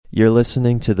You're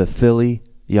listening to the Philly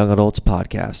Young Adults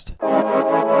Podcast.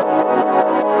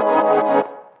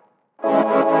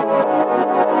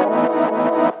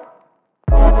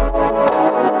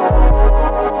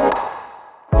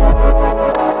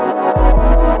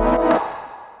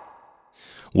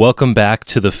 Welcome back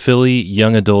to the Philly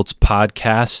Young Adults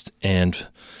Podcast, and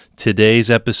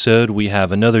today's episode we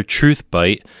have another Truth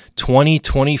Bite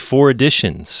 2024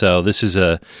 edition. So this is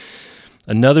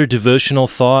another devotional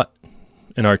thought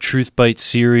in our Truth Bite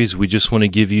series. We just want to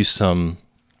give you some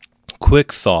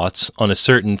quick thoughts on a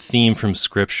certain theme from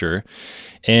Scripture.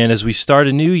 And as we start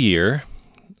a new year,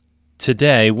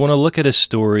 today we want to look at a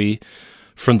story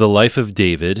from the life of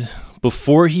David.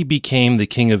 Before he became the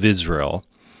king of Israel,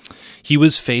 he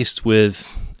was faced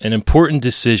with an important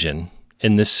decision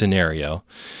in this scenario.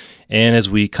 And as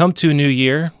we come to a new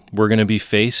year, we're going to be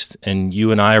faced, and you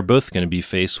and I are both going to be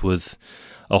faced with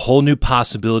a whole new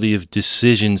possibility of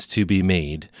decisions to be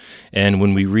made. And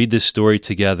when we read this story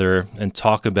together and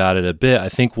talk about it a bit, I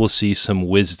think we'll see some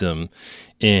wisdom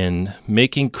in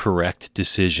making correct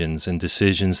decisions and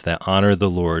decisions that honor the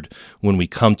Lord when we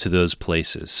come to those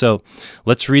places. So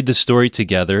let's read the story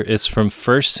together. It's from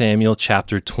 1 Samuel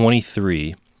chapter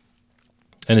 23,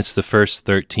 and it's the first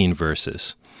 13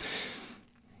 verses.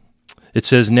 It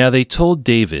says, "Now they told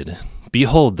David,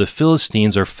 'Behold, the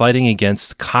Philistines are fighting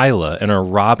against Keilah and are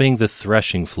robbing the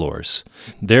threshing floors.'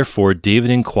 Therefore David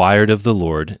inquired of the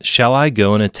Lord, 'Shall I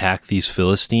go and attack these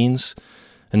Philistines?'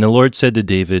 And the Lord said to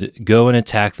David, 'Go and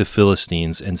attack the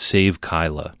Philistines and save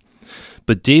Keilah.'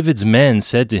 But David's men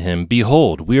said to him,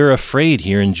 'Behold, we are afraid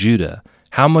here in Judah.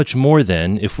 How much more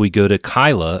then if we go to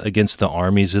Keilah against the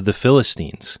armies of the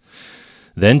Philistines?'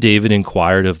 Then David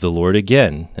inquired of the Lord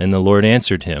again, and the Lord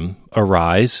answered him,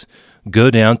 'Arise,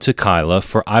 go down to Keilah,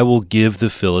 for I will give the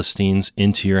Philistines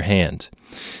into your hand.'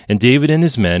 And David and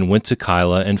his men went to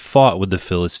Keilah and fought with the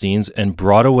Philistines and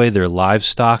brought away their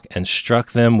livestock and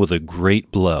struck them with a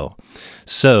great blow.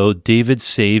 So David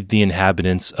saved the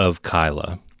inhabitants of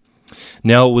Keilah.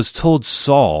 Now it was told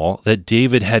Saul that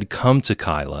David had come to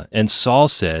Keilah, and Saul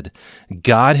said,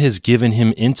 'God has given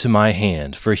him into my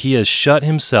hand, for he has shut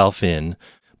himself in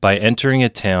by entering a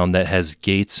town that has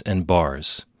gates and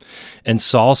bars.' And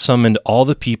Saul summoned all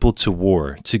the people to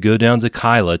war, to go down to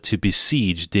Keilah to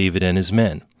besiege David and his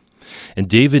men. And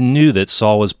David knew that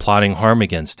Saul was plotting harm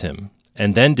against him.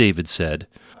 And then David said,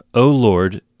 'O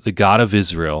Lord, the God of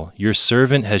Israel, your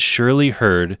servant has surely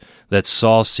heard that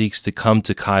Saul seeks to come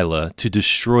to Keilah to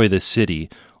destroy the city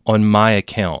on my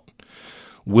account.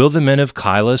 Will the men of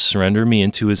Keilah surrender me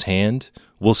into his hand?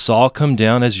 Will Saul come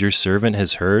down as your servant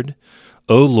has heard?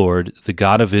 O Lord, the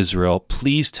God of Israel,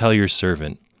 please tell your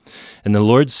servant.' And the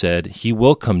Lord said, 'He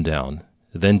will come down.'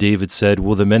 Then David said,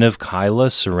 'Will the men of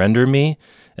Keilah surrender me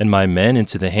and my men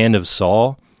into the hand of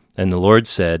Saul?' And the Lord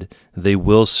said, 'They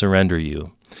will surrender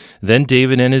you.' Then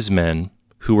David and his men,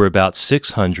 who were about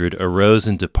 600, arose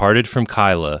and departed from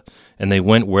Keilah, and they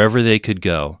went wherever they could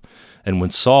go. And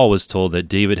when Saul was told that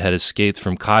David had escaped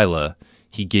from Keilah,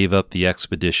 he gave up the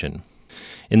expedition."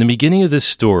 In the beginning of this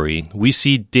story, we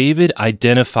see David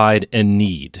identified a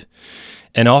need.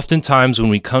 And oftentimes when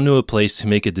we come to a place to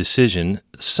make a decision,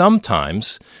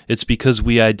 sometimes it's because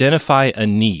we identify a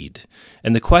need.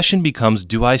 And the question becomes,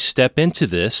 do I step into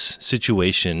this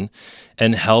situation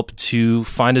and help to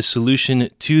find a solution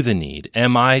to the need?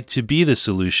 Am I to be the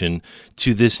solution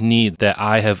to this need that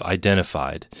I have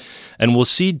identified? And we'll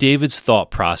see David's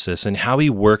thought process and how he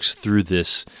works through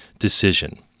this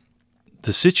decision.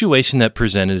 The situation that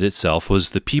presented itself was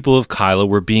the people of Keilah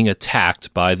were being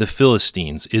attacked by the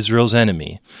Philistines, Israel's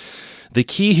enemy. The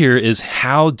key here is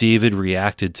how David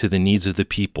reacted to the needs of the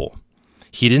people.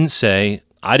 He didn't say,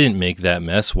 "I didn't make that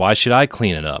mess, why should I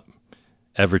clean it up?"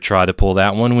 Ever try to pull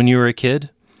that one when you were a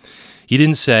kid? He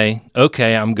didn't say,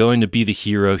 "Okay, I'm going to be the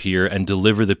hero here and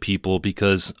deliver the people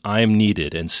because I am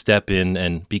needed," and step in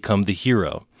and become the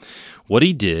hero. What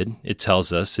he did, it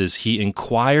tells us, is he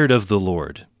inquired of the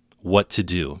Lord what to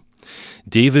do.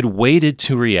 David waited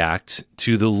to react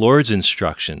to the Lord's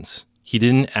instructions. He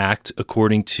didn't act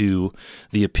according to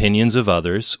the opinions of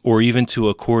others or even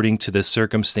according to the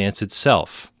circumstance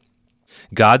itself.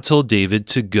 God told David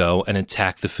to go and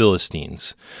attack the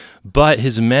Philistines, but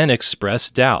his men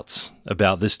expressed doubts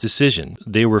about this decision.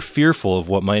 They were fearful of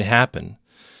what might happen.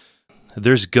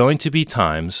 There's going to be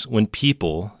times when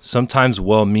people, sometimes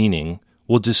well-meaning,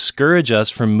 will discourage us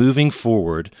from moving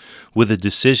forward with a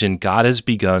decision God has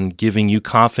begun giving you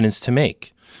confidence to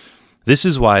make. This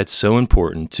is why it's so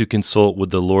important to consult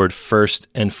with the Lord first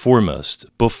and foremost,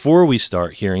 before we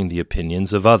start hearing the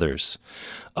opinions of others.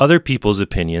 Other people's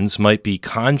opinions might be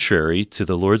contrary to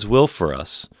the Lord's will for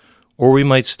us, or we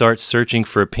might start searching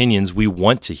for opinions we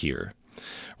want to hear,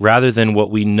 rather than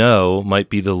what we know might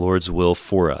be the Lord's will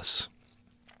for us.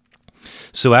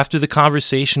 So after the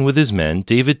conversation with his men,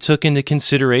 David took into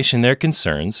consideration their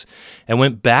concerns and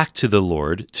went back to the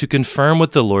Lord to confirm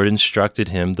what the Lord instructed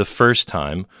him the first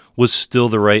time was still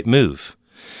the right move.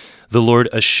 The Lord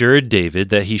assured David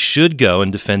that he should go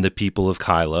and defend the people of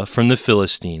Keilah from the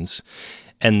Philistines,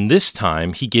 and this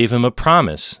time he gave him a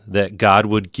promise that God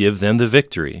would give them the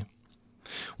victory.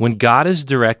 When God is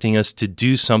directing us to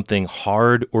do something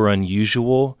hard or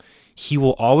unusual, he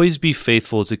will always be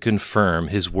faithful to confirm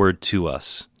his word to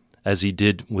us, as he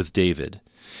did with David.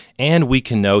 And we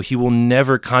can know he will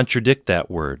never contradict that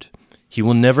word. He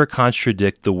will never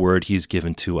contradict the word he's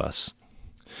given to us.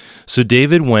 So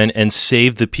David went and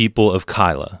saved the people of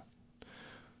Keilah.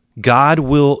 God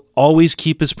will always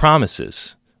keep his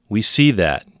promises. We see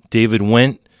that. David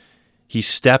went, he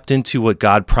stepped into what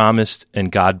God promised,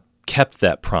 and God kept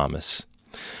that promise.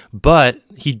 But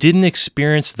he didn't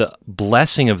experience the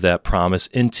blessing of that promise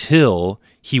until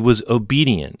he was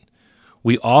obedient.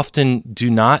 We often do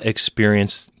not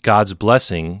experience God's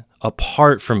blessing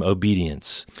apart from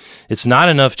obedience. It's not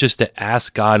enough just to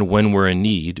ask God when we're in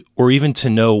need or even to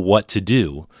know what to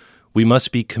do. We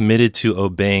must be committed to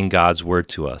obeying God's word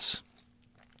to us.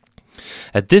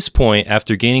 At this point,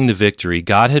 after gaining the victory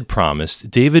God had promised,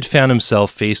 David found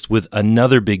himself faced with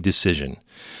another big decision.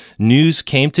 News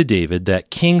came to David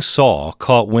that King Saul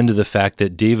caught wind of the fact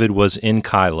that David was in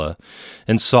Keilah,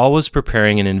 and Saul was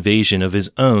preparing an invasion of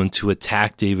his own to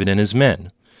attack David and his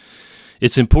men.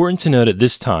 It's important to note at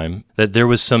this time that there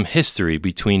was some history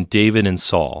between David and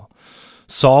Saul.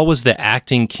 Saul was the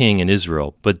acting king in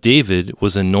Israel, but David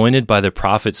was anointed by the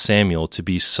prophet Samuel to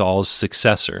be Saul's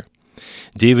successor.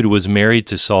 David was married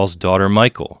to Saul's daughter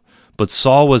Michal, but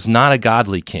Saul was not a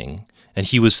godly king, and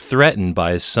he was threatened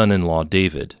by his son-in-law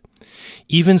David.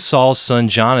 Even Saul's son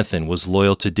Jonathan was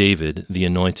loyal to David, the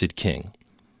anointed king.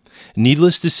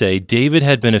 Needless to say, David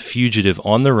had been a fugitive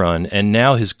on the run, and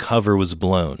now his cover was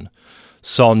blown.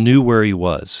 Saul knew where he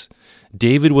was.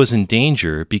 David was in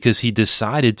danger because he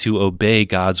decided to obey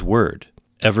God's word.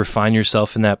 Ever find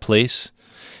yourself in that place?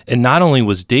 And not only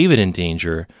was David in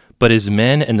danger, but his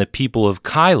men and the people of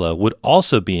Keilah would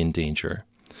also be in danger.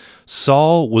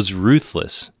 Saul was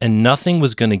ruthless, and nothing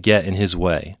was going to get in his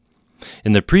way.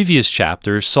 In the previous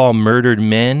chapter, Saul murdered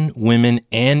men, women,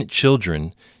 and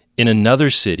children in another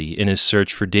city in his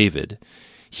search for David.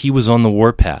 He was on the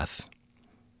warpath.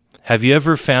 Have you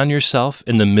ever found yourself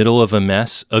in the middle of a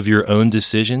mess of your own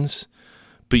decisions,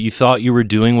 but you thought you were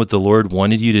doing what the Lord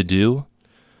wanted you to do?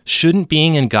 Shouldn't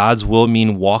being in God's will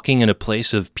mean walking in a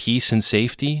place of peace and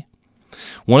safety?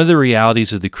 One of the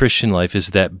realities of the Christian life is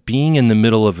that being in the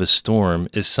middle of a storm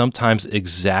is sometimes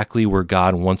exactly where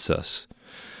God wants us.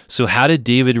 So how did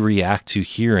David react to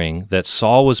hearing that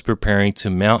Saul was preparing to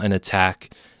mount an attack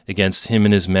against him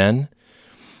and his men?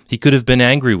 He could have been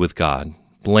angry with God,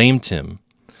 blamed him.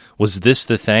 Was this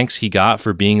the thanks he got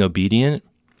for being obedient?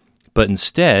 But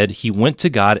instead, he went to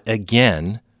God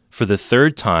again for the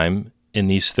third time in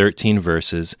these 13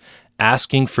 verses,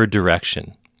 asking for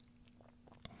direction.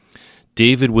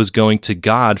 David was going to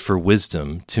God for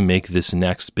wisdom to make this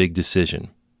next big decision.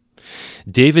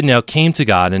 David now came to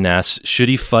God and asked, should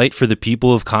he fight for the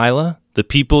people of Keilah, the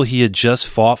people he had just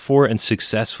fought for and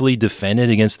successfully defended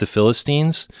against the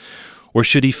Philistines, or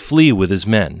should he flee with his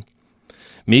men?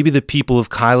 Maybe the people of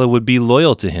Keilah would be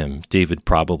loyal to him, David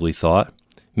probably thought.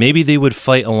 Maybe they would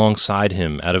fight alongside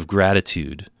him out of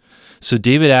gratitude. So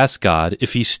David asked God,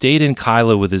 if he stayed in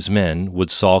Keilah with his men,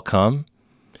 would Saul come?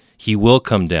 He will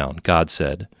come down, God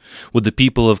said. Would the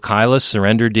people of Keilah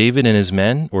surrender David and his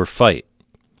men, or fight?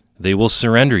 They will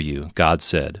surrender you, God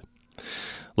said.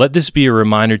 Let this be a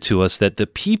reminder to us that the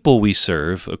people we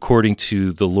serve, according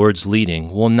to the Lord's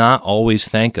leading, will not always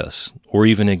thank us or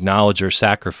even acknowledge our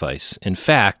sacrifice. In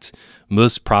fact,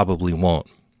 most probably won't.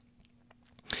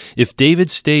 If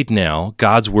David stayed now,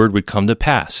 God's word would come to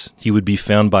pass. He would be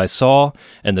found by Saul,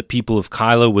 and the people of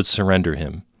Keilah would surrender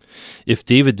him. If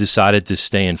David decided to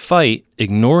stay and fight,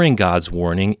 ignoring God's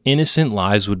warning, innocent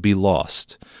lives would be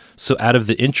lost. So out of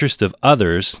the interest of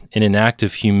others, in an act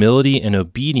of humility and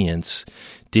obedience,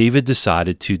 David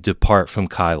decided to depart from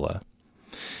Keilah.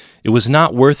 It was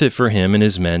not worth it for him and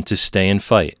his men to stay and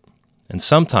fight. And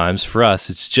sometimes for us,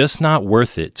 it's just not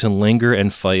worth it to linger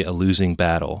and fight a losing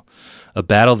battle, a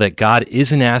battle that God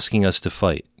isn't asking us to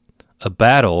fight, a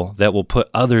battle that will put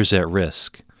others at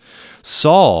risk.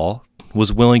 Saul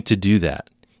was willing to do that.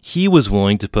 He was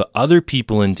willing to put other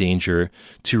people in danger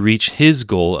to reach his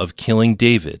goal of killing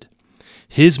David.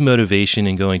 His motivation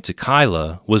in going to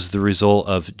Keilah was the result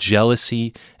of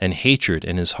jealousy and hatred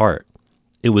in his heart.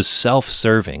 It was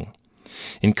self-serving.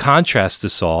 In contrast to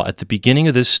Saul, at the beginning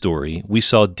of this story, we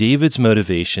saw David's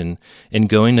motivation in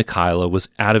going to Keilah was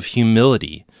out of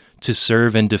humility to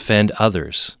serve and defend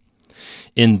others.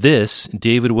 In this,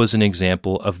 David was an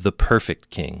example of the perfect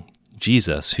king,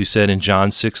 Jesus, who said in John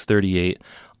 6:38,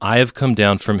 "I have come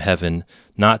down from heaven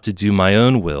not to do my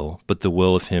own will, but the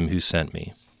will of him who sent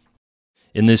me."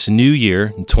 In this new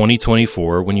year, in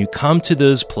 2024, when you come to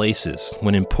those places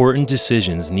when important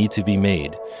decisions need to be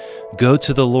made, go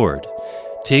to the Lord.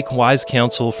 Take wise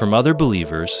counsel from other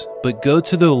believers, but go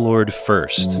to the Lord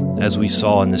first, as we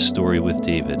saw in this story with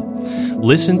David.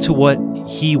 Listen to what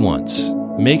he wants.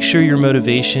 Make sure your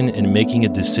motivation in making a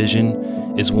decision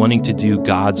is wanting to do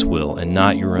God's will and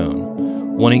not your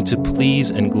own, wanting to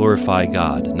please and glorify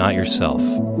God, not yourself.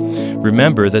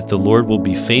 Remember that the Lord will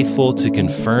be faithful to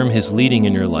confirm his leading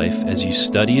in your life as you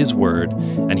study his word,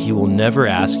 and he will never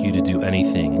ask you to do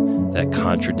anything that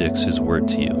contradicts his word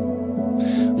to you.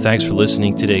 Thanks for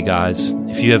listening today, guys.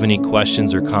 If you have any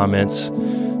questions or comments,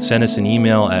 send us an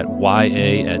email at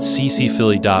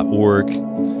ya@ccphilly.org.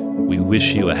 We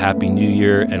wish you a happy new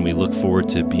year, and we look forward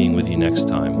to being with you next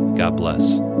time. God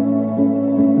bless.